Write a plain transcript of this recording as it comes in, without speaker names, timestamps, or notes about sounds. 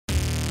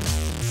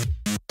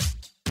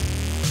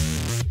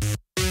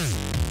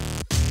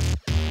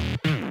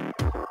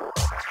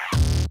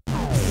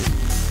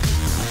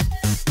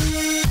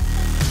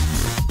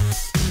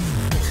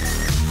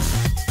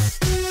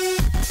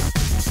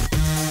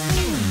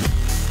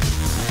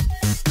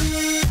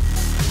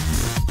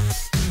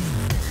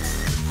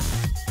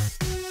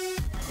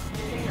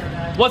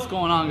What's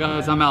going on,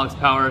 guys? I'm Alex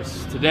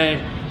Powers.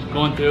 Today,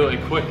 going through a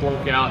quick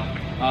workout,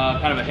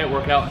 kind of a HIIT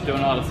workout, doing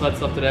a lot of sled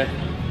stuff today,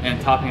 and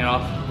topping it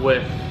off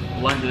with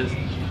lunges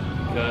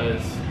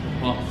because,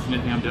 well, it's a new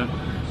thing I'm doing.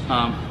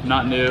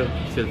 Not new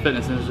to the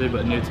fitness industry,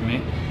 but new to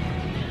me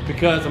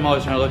because I'm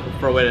always trying to look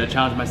for a way to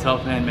challenge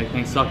myself and make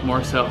things suck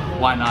more. So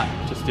why not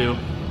just do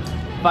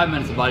 5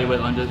 minutes of bodyweight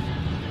lunges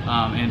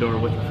and or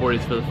with the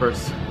 40s for the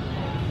first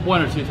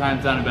 1 or 2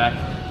 times down and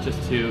back,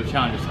 just to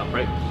challenge yourself,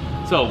 right?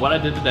 So what I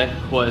did today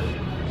was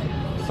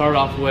start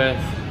off with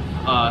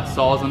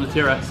saws on the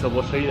TRX, so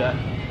we'll show you that.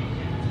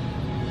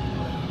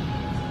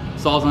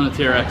 Saws on the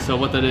TRX, so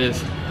what that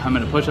is, I'm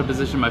in a push-up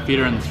position, my feet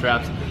are in the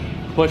straps,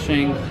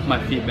 pushing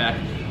my feet back,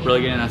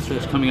 really getting that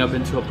stretch, coming up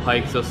into a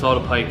pike, so saw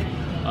to pike,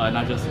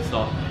 not just a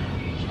saw.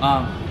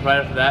 Right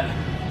after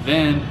that,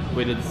 then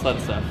we did the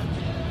sled stuff.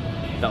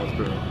 That was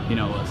brutal, you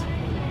know it was.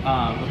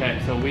 Okay,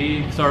 so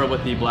we started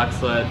with the black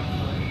sled.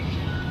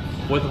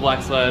 With the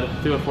black sled,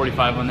 threw a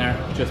 45 on there,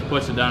 just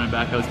pushed it down and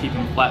back. I was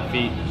keeping flat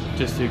feet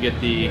just to get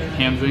the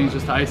hamstrings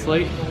just to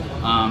isolate.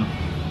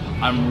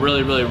 I'm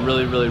really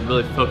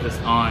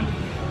focused on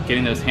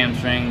getting those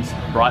hamstrings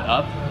brought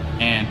up,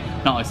 and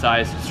not only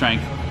size,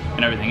 strength,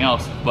 and everything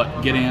else,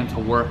 but getting them to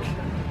work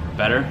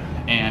better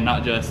and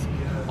not just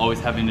always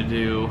having to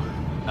do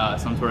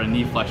some sort of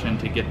knee flexion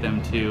to get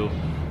them to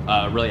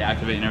really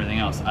activate and everything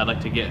else. I'd like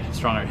to get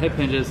stronger hip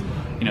hinges,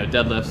 you know,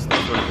 deadlifts,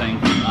 that sort of thing,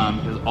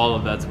 because all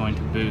of that's going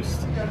to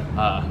boost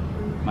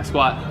my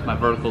squat, my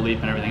vertical leap,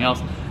 and everything else,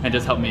 and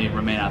just help me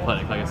remain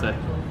athletic. Like I said,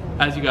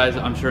 as you guys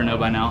I'm sure know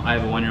by now, I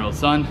have a 1-year-old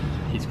son.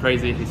 He's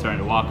crazy, he's starting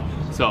to walk,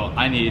 so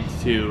I need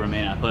to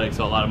remain athletic,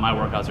 so a lot of my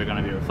workouts are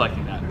gonna be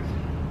reflecting that.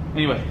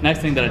 Anyway, next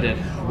thing that I did,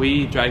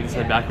 we dragged the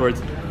sled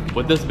backwards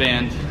with this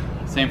band,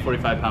 same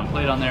 45-pound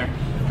plate on there,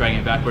 dragging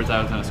it backwards.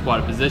 I was in a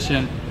squatted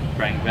position,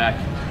 dragging back,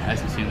 as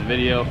you see in the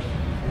video.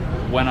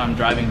 When I'm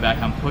driving back,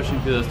 I'm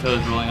pushing through those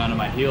toes, rolling onto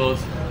my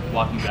heels,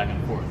 walking back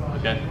and forth,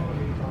 okay?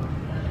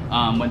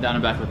 Went down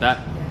and back with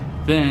that.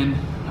 Then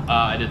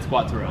I did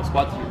squat to row.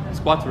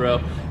 Squat to row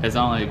is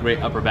not only a great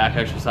upper back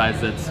exercise,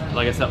 that's,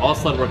 like I said, all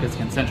sled work is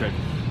concentric.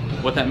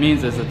 What that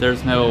means is that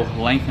there's no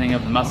lengthening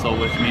of the muscle,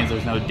 which means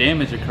there's no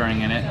damage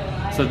occurring in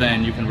it, so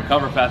then you can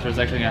recover faster. It's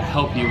actually gonna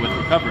help you with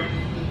recovery.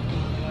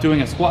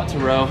 Doing a squat to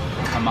row,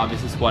 I'm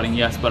obviously squatting,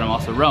 yes, but I'm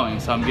also rowing,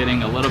 so I'm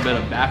getting a little bit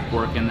of back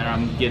work in there.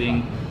 I'm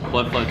getting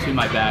blood flow to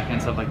my back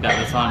and stuff like that.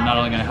 That's not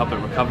only gonna help it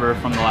recover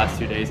from the last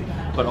 2 days,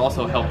 but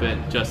also help it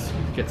just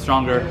get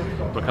stronger,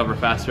 recover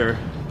faster,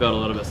 build a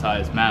little bit of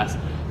size, mass,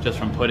 just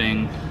from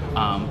putting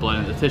blood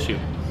into the tissue.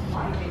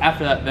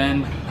 After that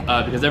then,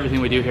 because everything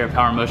we do here at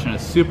Power Motion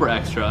is super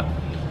extra,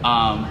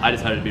 I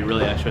decided to be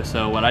really extra.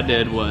 So what I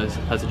did was,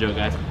 that's a joke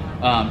guys,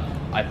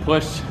 I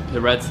pushed the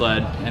red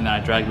sled and then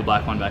I dragged the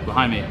black one back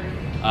behind me.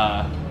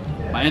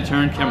 My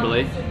intern,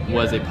 Kimberly,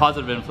 was a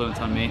positive influence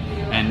on me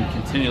and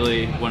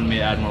continually wanted me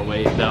to add more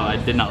weight, though I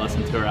did not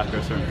listen to her after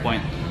a certain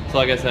point. So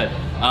like I said,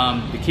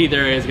 the key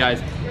there is,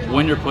 guys,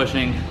 when you're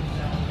pushing,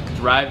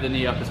 drive the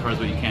knee up as hard as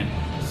what you can.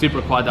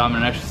 Super quad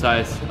dominant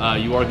exercise.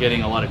 You are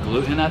getting a lot of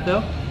glute in that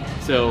though.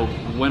 So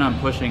when I'm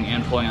pushing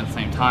and pulling at the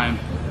same time,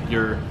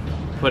 you're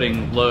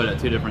putting load at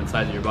 2 different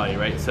sides of your body,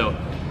 right? So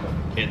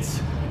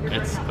it's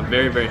a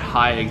very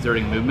high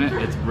exerting movement.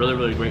 It's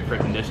really great for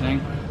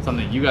conditioning.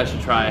 Something you guys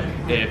should try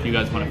if you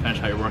guys want to finish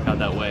out your workout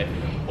that way,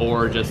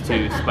 or just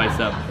to spice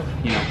up,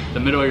 you know, the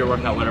middle of your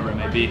workout, whatever it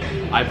may be.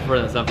 I prefer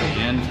that stuff at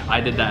the end.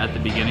 I did that at the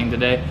beginning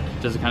today,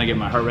 just to kind of get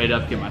my heart rate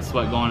up, get my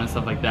sweat going and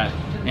stuff like that.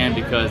 And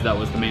because that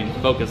was the main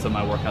focus of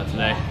my workout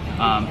today.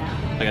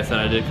 Like I said,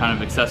 I did kind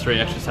of accessory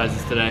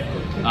exercises today,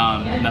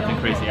 nothing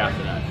crazy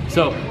after that.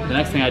 So the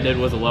next thing I did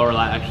was a lower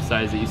lat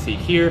exercise that you see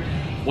here.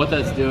 What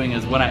that's doing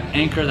is when I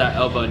anchor that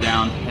elbow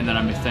down and then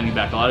I'm extending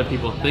back, a lot of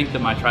people think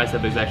that my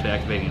tricep is actually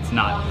activating. It's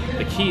not.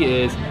 The key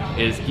is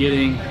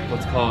getting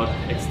what's called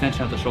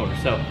extension at the shoulder.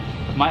 So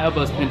if my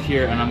elbow is pinned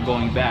here and I'm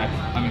going back,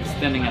 I'm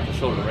extending at the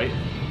shoulder, right?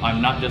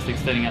 I'm not just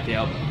extending at the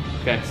elbow.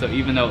 Okay, so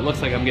even though it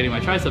looks like I'm getting my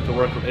tricep to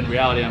work, in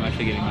reality I'm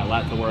actually getting my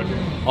lat to work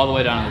all the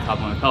way down to the top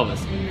of my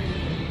pelvis.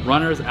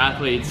 Runners,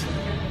 athletes,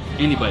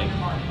 anybody,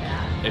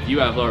 if you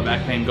have lower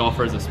back pain,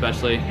 golfers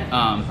especially,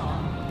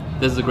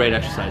 this is a great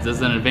exercise. This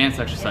is an advanced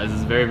exercise. This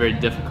is very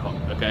difficult,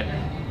 okay?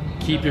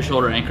 Keep your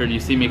shoulder anchored. You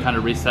see me kind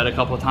of reset a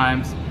couple of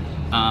times.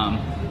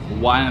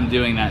 Why I'm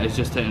doing that is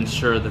just to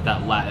ensure that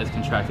that lat is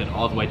contracted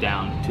all the way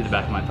down to the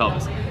back of my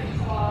pelvis.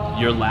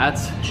 Your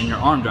lats and your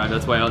arm drive,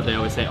 that's why they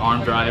always say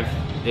arm drive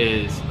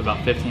is about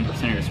 15%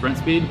 of your sprint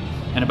speed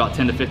and about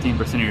 10 to 15%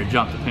 of your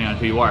jump, depending on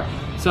who you are.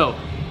 So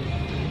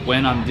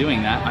when I'm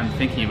doing that, I'm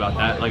thinking about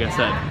that. Like I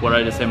said, what did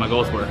I just say my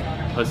goals were?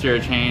 Posterior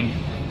chain,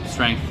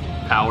 strength,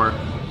 power,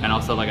 and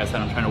also, like I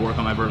said, I'm trying to work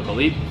on my vertical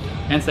leap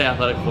and stay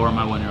athletic for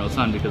my 1-year-old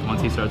son, because once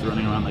he starts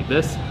running around like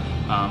this,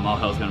 all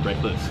hell's gonna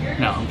break loose.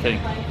 No, I'm kidding.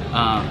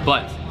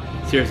 But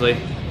seriously,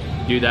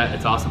 do that.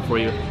 It's awesome for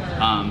you.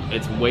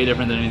 It's way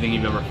different than anything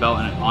you've ever felt,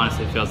 and it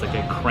honestly feels like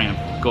a cramp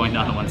going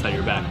down to one side of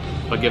your back,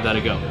 but give that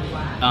a go.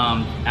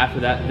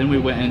 After that, then we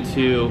went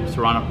into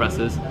Serrano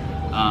presses.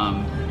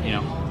 You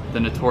know, the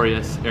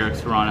notorious Eric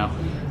Serrano.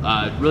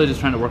 Really just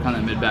trying to work on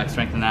that mid-back,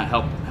 strengthen that,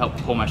 help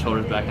pull my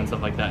shoulders back and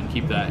stuff like that, and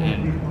keep that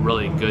in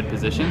really good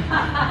position.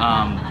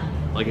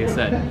 Like I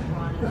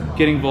said,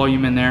 getting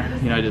volume in there.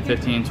 You know, I did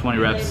 15, 20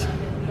 reps,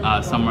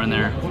 somewhere in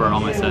there for all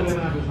my sets.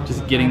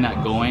 Just getting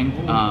that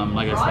going,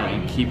 like I said,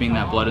 and keeping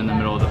that blood in the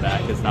middle of the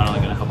back is not only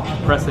going to help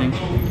with pressing,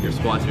 your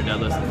squats, your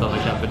deadlifts, and stuff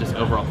like that, but just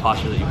overall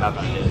posture that you have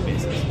on a daily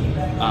basis.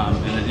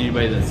 And then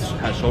anybody that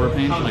has shoulder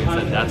pain, like I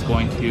said, that's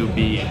going to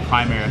be a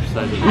primary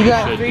exercise that you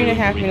got should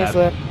 3.5 minutes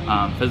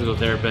left. Physical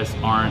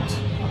therapists aren't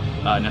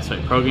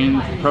necessarily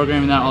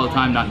programming that all the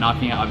time, not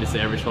knocking it. Obviously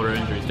every shoulder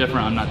injury is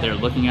different. I'm not there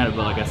looking at it,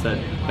 but like I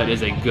said, that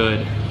is a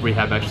good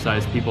rehab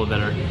exercise. People that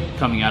are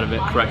coming out of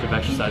it, corrective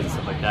exercise and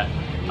stuff like that.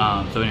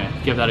 So anyway,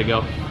 give that a go.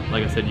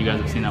 Like I said, you guys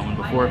have seen that one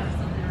before.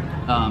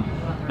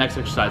 Next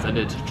exercise, I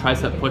did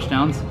tricep push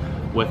downs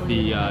with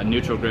the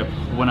neutral grip.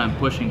 When I'm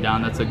pushing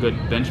down, that's a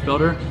good bench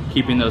builder,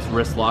 keeping those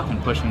wrists locked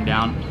and pushing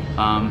down.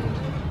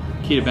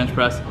 Key to bench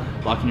press,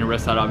 locking your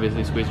wrists out,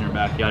 obviously squeezing your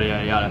back, yada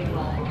yada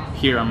yada.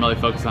 Here I'm really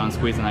focused on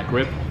squeezing that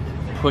grip,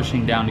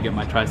 pushing down to get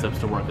my triceps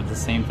to work. It's the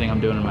same thing I'm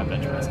doing in my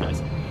bench press,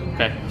 guys.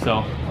 Okay,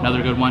 so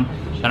another good one.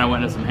 Then I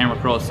went into some hammer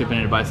curls,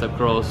 supinated bicep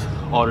curls,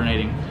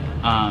 alternating,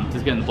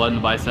 just getting the blood in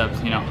the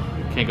biceps. You know,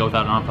 can't go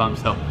without an arm pump,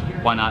 so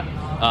why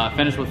not?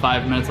 Finish with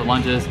 5 minutes of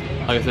lunges.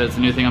 Like I said, it's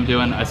a new thing I'm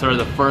doing. I started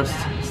the first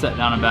set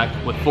down and back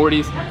with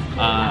 40s.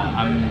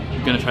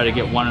 I'm gonna try to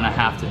get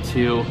 1.5 to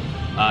 2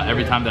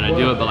 every time that I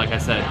do it, but like I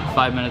said,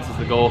 5 minutes is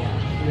the goal.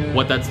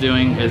 What that's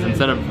doing is,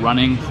 instead of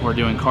running or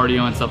doing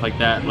cardio and stuff like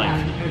that, like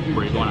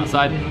where you're going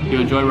outside, you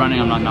enjoy running,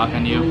 I'm not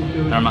knocking you,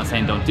 and I'm not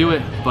saying don't do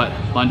it, but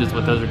lunges,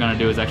 what those are gonna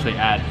do is actually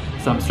add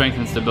some strength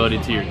and stability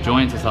to your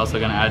joints. It's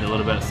also gonna add a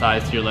little bit of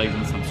size to your legs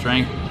and some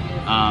strength.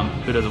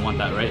 Who doesn't want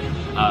that, right?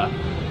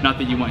 Not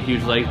that you want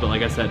huge legs, but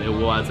like I said, it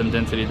will add some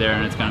density there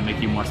and it's gonna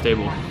make you more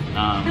stable.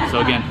 So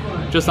again,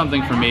 just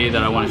something for me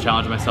that I wanna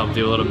challenge myself to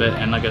do a little bit,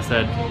 and like I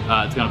said,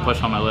 it's gonna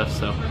push on my lifts,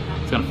 so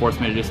it's gonna force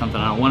me to do something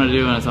I don't wanna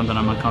do, and it's something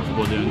I'm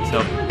uncomfortable doing.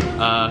 So,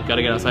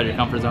 gotta get outside your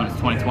comfort zone. It's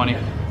 2020,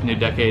 new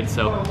decade,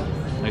 so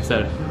like I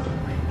said,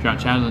 if you're not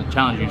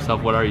challenging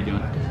yourself, what are you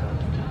doing?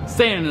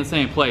 Staying in the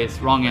same place,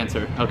 wrong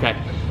answer. Okay,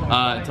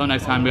 until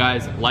next time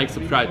guys, like,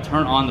 subscribe,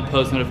 turn on the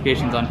post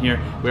notifications on here.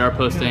 We are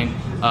posting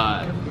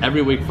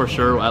every week for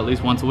sure, at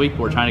least once a week.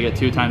 We're trying to get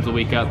 2 times a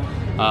week up.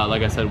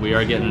 Like I said, we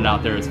are getting it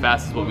out there as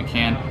fast as what we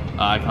can.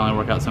 I can only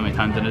work out so many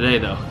times in a day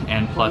though,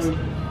 and plus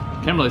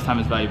Kimberly's time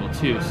is valuable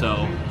too,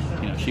 so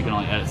you know, she can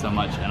only edit so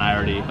much, and I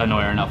already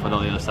annoy her enough with all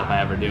the other stuff I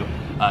ever do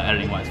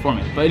editing wise for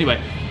me. But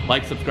anyway,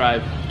 like,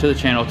 subscribe to the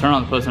channel, turn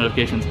on the post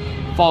notifications,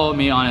 follow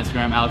me on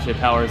Instagram, Alex J.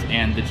 Powers,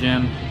 and the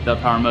gym, The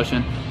Power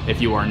Motion.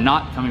 If you are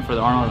not coming for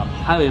the Arnold, I'm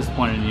highly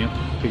disappointed in you,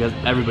 because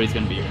everybody's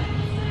gonna be here,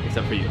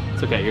 except for you.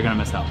 It's okay, you're gonna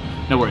miss out.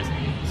 No worries.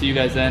 See you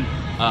guys then.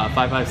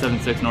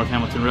 5576 North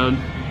Hamilton Road,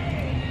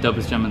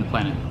 dopest gym on the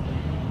planet.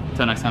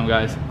 Until next time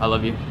guys, I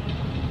love you.